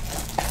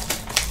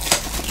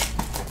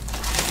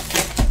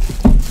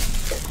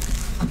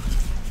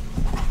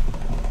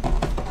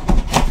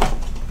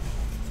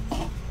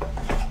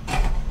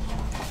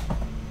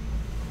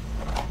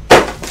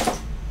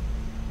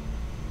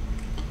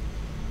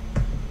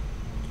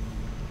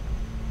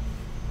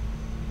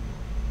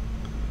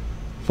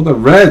 For the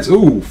Reds,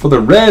 for the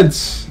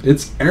Reds,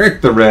 it's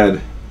Eric the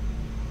Red.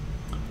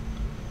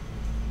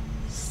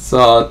 It's 2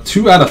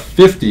 out of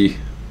 50.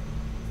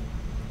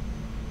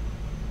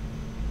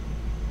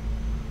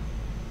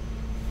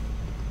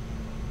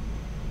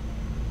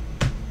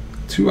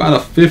 Two out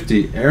of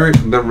 50. Eric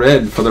the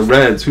Red for the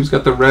Reds. Who's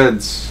got the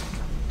Reds?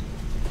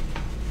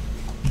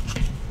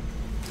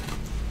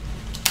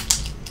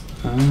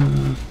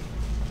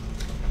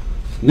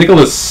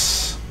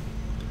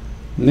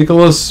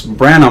 Nicholas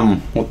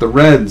Branham with the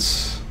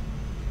Reds.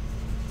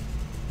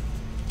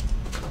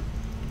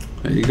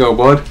 There you go,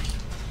 bud.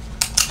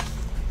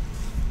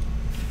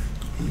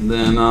 And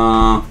then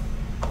I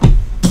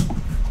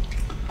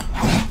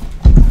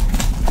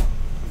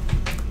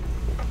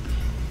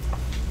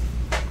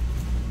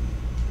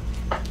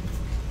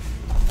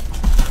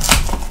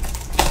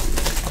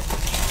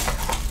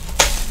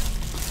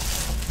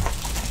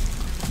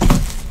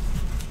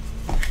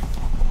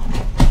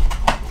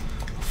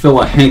feel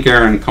a Hank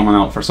Aaron coming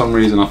out. For some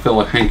reason, I feel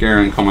a Hank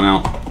Aaron coming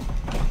out.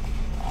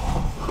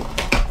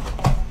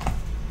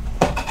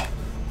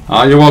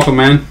 You're welcome,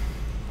 man.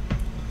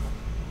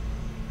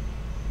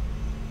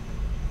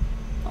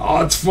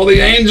 Oh, it's for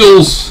the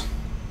Angels.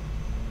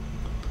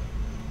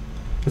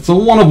 It's a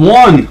 1 of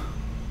 1.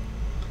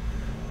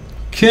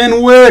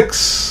 Ken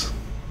Wicks.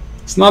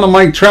 It's not a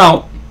Mike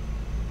Trout,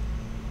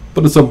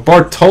 but it's a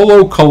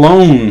Bartolo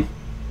Colon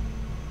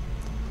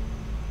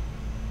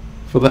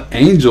for the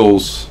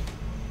Angels.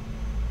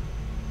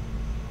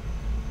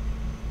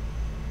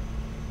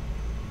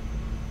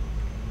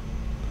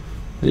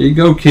 There you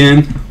go,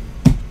 Ken.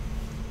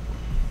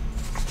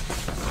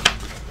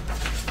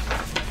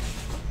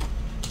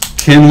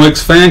 Ken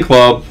Wicks Fan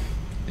Club,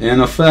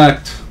 in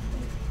effect.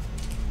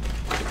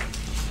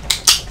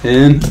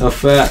 In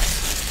effect.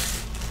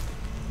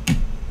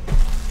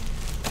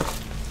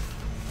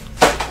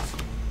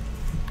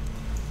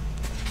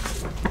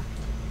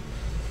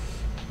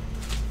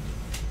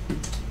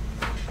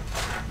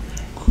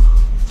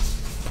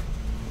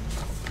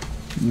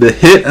 The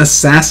Hit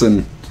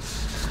Assassin.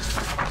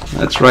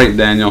 That's right,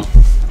 Daniel.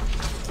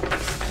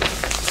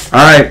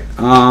 All right.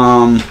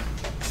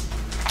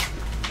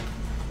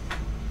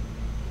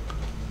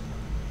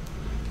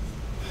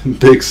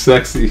 Big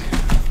Sexy.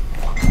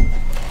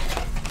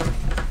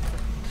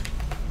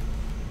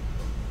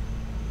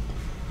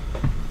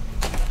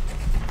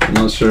 I'm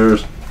not sure. I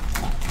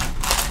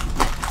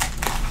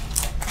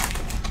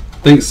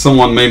think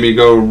someone made me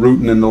go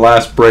rooting in the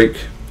last break.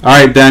 All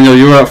right, Daniel,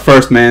 you were up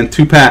first, man.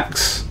 2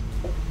 packs.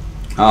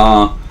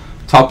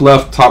 Top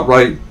left, top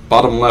right,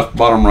 bottom left,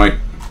 bottom right.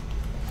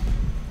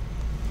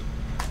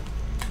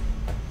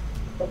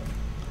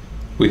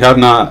 We have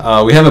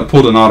not. We haven't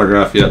pulled an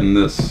autograph yet in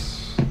this.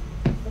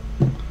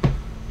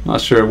 Not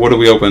sure. What did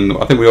we open?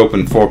 I think we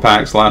opened 4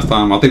 packs last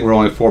time. I think we're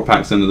only 4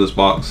 packs into this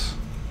box.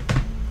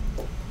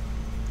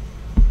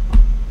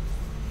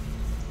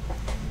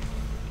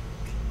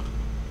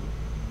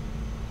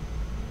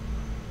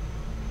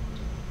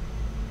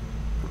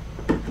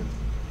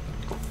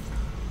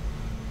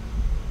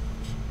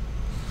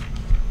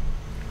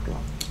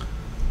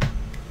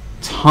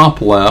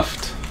 Top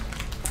left.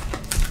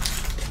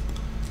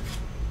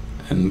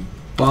 and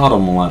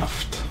bottom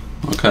left.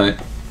 Okay.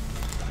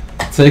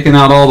 Taking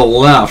out all the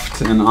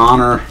left in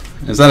honor.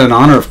 Is that in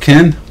honor of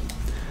Ken?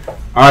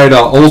 Alright,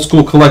 old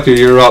school collector,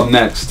 you're up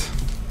next.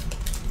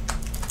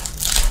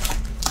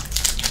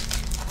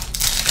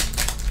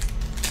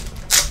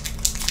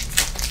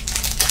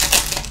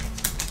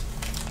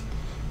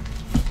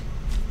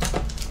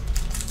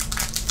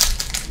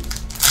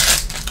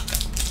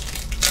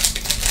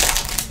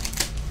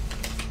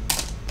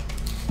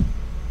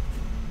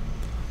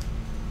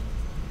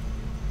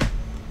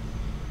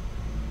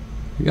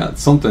 You got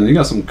something, you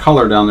got some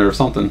color down there or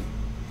something.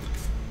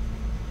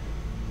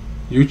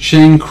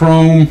 Yu-Ching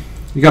Chrome.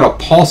 You got a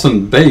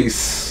Paulson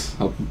base,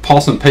 a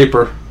Paulson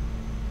paper.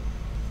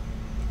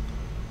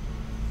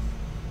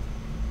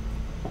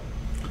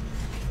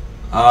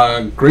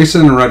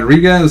 Grayson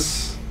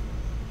Rodriguez.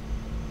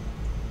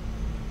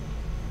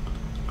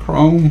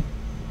 Chrome.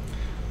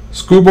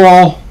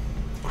 Screwball.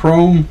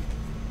 Chrome.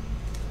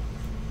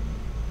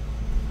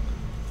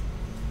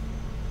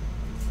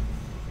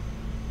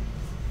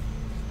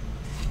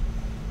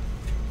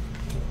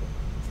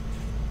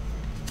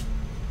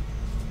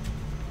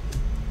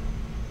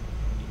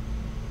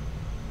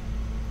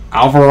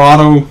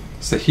 Alvarado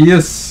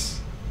Sahias.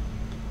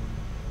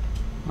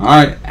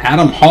 Alright,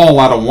 Adam Hall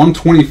out of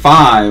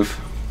 125.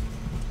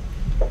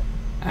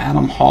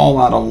 Adam Hall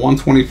out of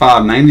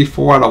 125.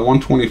 94 out of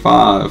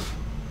 125.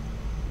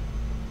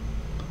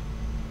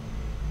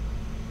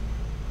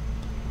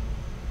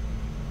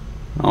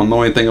 I don't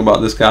know anything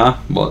about this guy,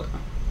 but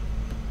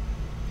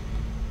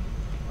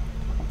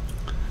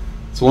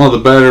it's one of the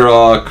better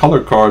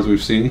color cards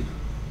we've seen.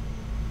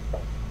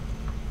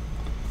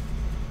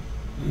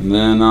 And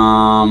then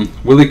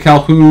Willie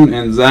Calhoun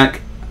and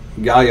Zach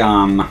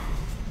Gallion.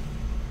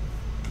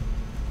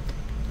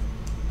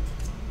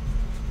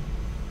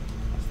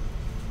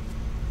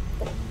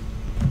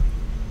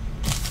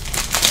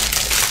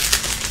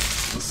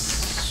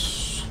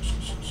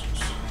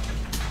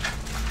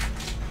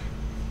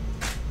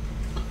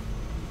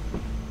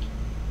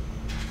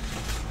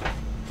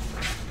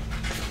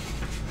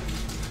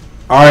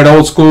 All right,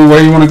 old school.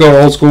 Where you want to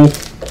go, old school?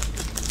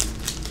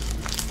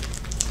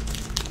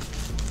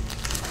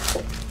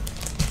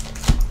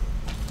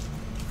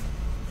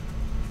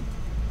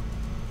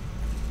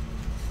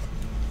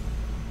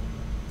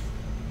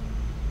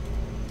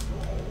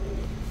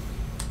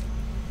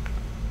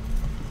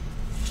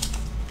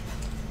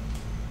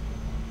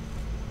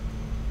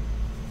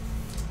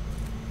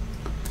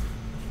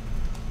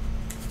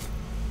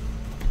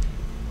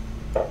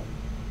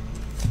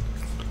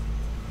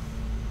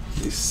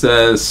 It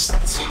says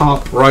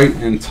top right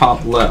and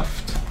top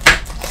left.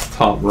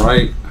 Top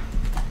right,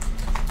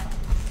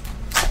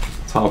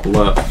 top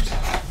left.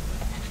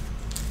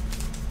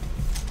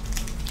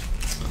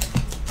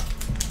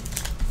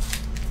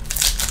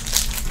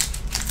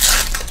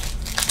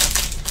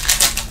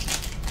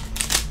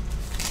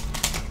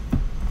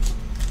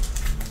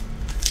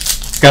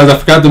 Guys, I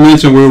forgot to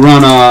mention we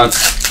run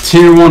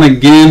Tier 1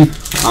 again.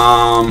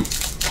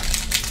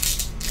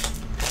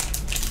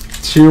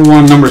 Tier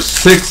 1 number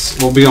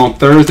 6 will be on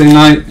Thursday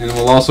night, and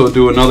we'll also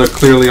do another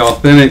Clearly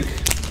Authentic.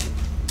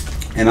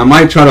 And I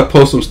might try to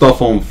post some stuff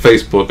on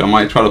Facebook. I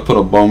might try to put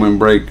a Bowman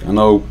break. I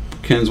know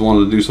Ken's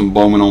wanted to do some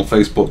Bowman on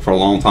Facebook for a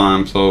long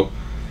time, so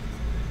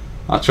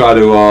I'll try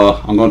to.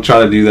 I'm gonna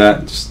try to do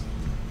that. Just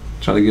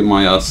try to get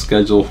my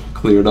schedule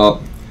cleared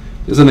up.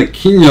 There's an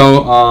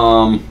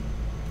Aquino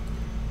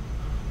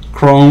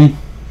Chrome.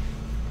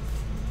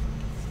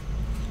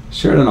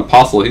 Sheridan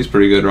Apostle. He's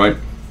pretty good, right?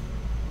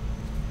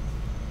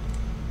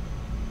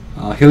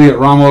 Heliot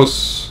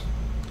Ramos,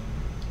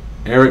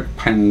 Eric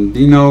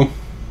Pandino,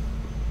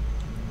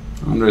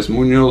 Andres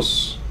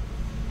Munoz,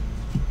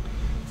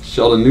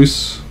 Sheldon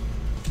Noose,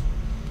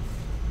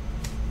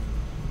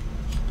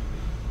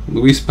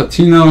 Luis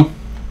Patino,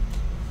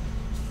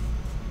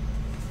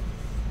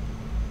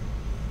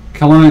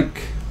 Kellenic,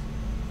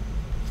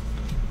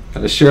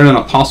 got a Sheridan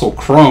Apostle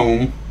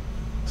Chrome.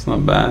 It's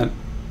not bad.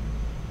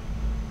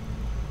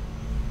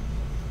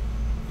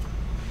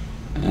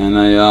 And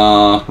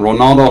a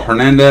Ronaldo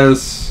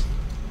Hernandez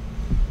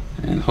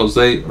and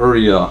Jose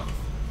Uria.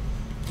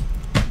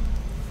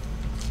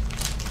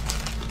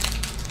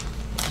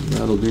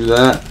 That'll do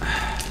that.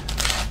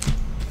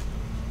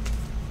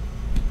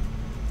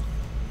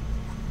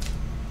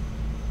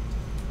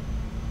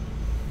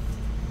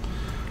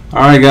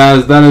 Alright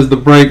guys, that is the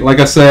break. Like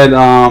I said,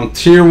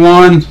 Tier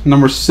 1,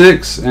 number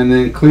 6, and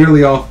then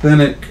Clearly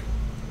Authentic.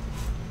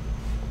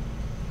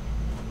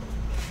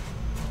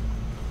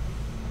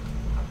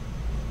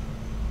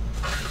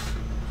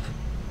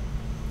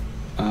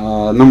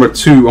 Number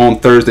 2 on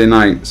Thursday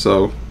night,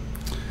 so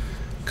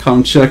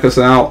come check us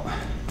out.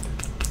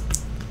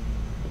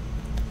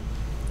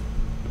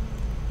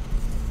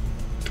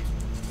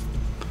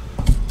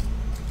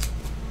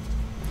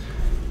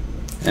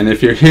 And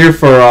if you're here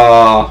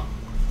for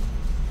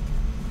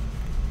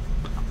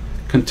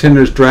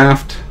Contenders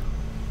Draft,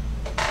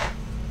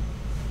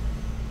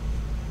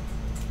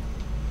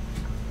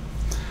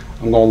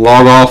 I'm gonna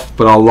log off,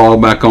 but I'll log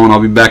back on.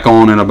 I'll be back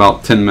on in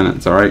about 10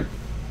 minutes. All right.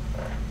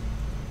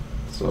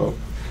 So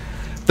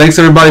thanks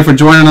everybody for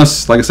joining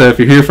us. Like I said, if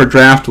you're here for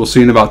draft, we'll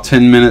see you in about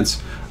 10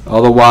 minutes.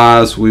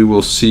 Otherwise, we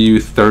will see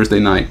you Thursday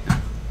night.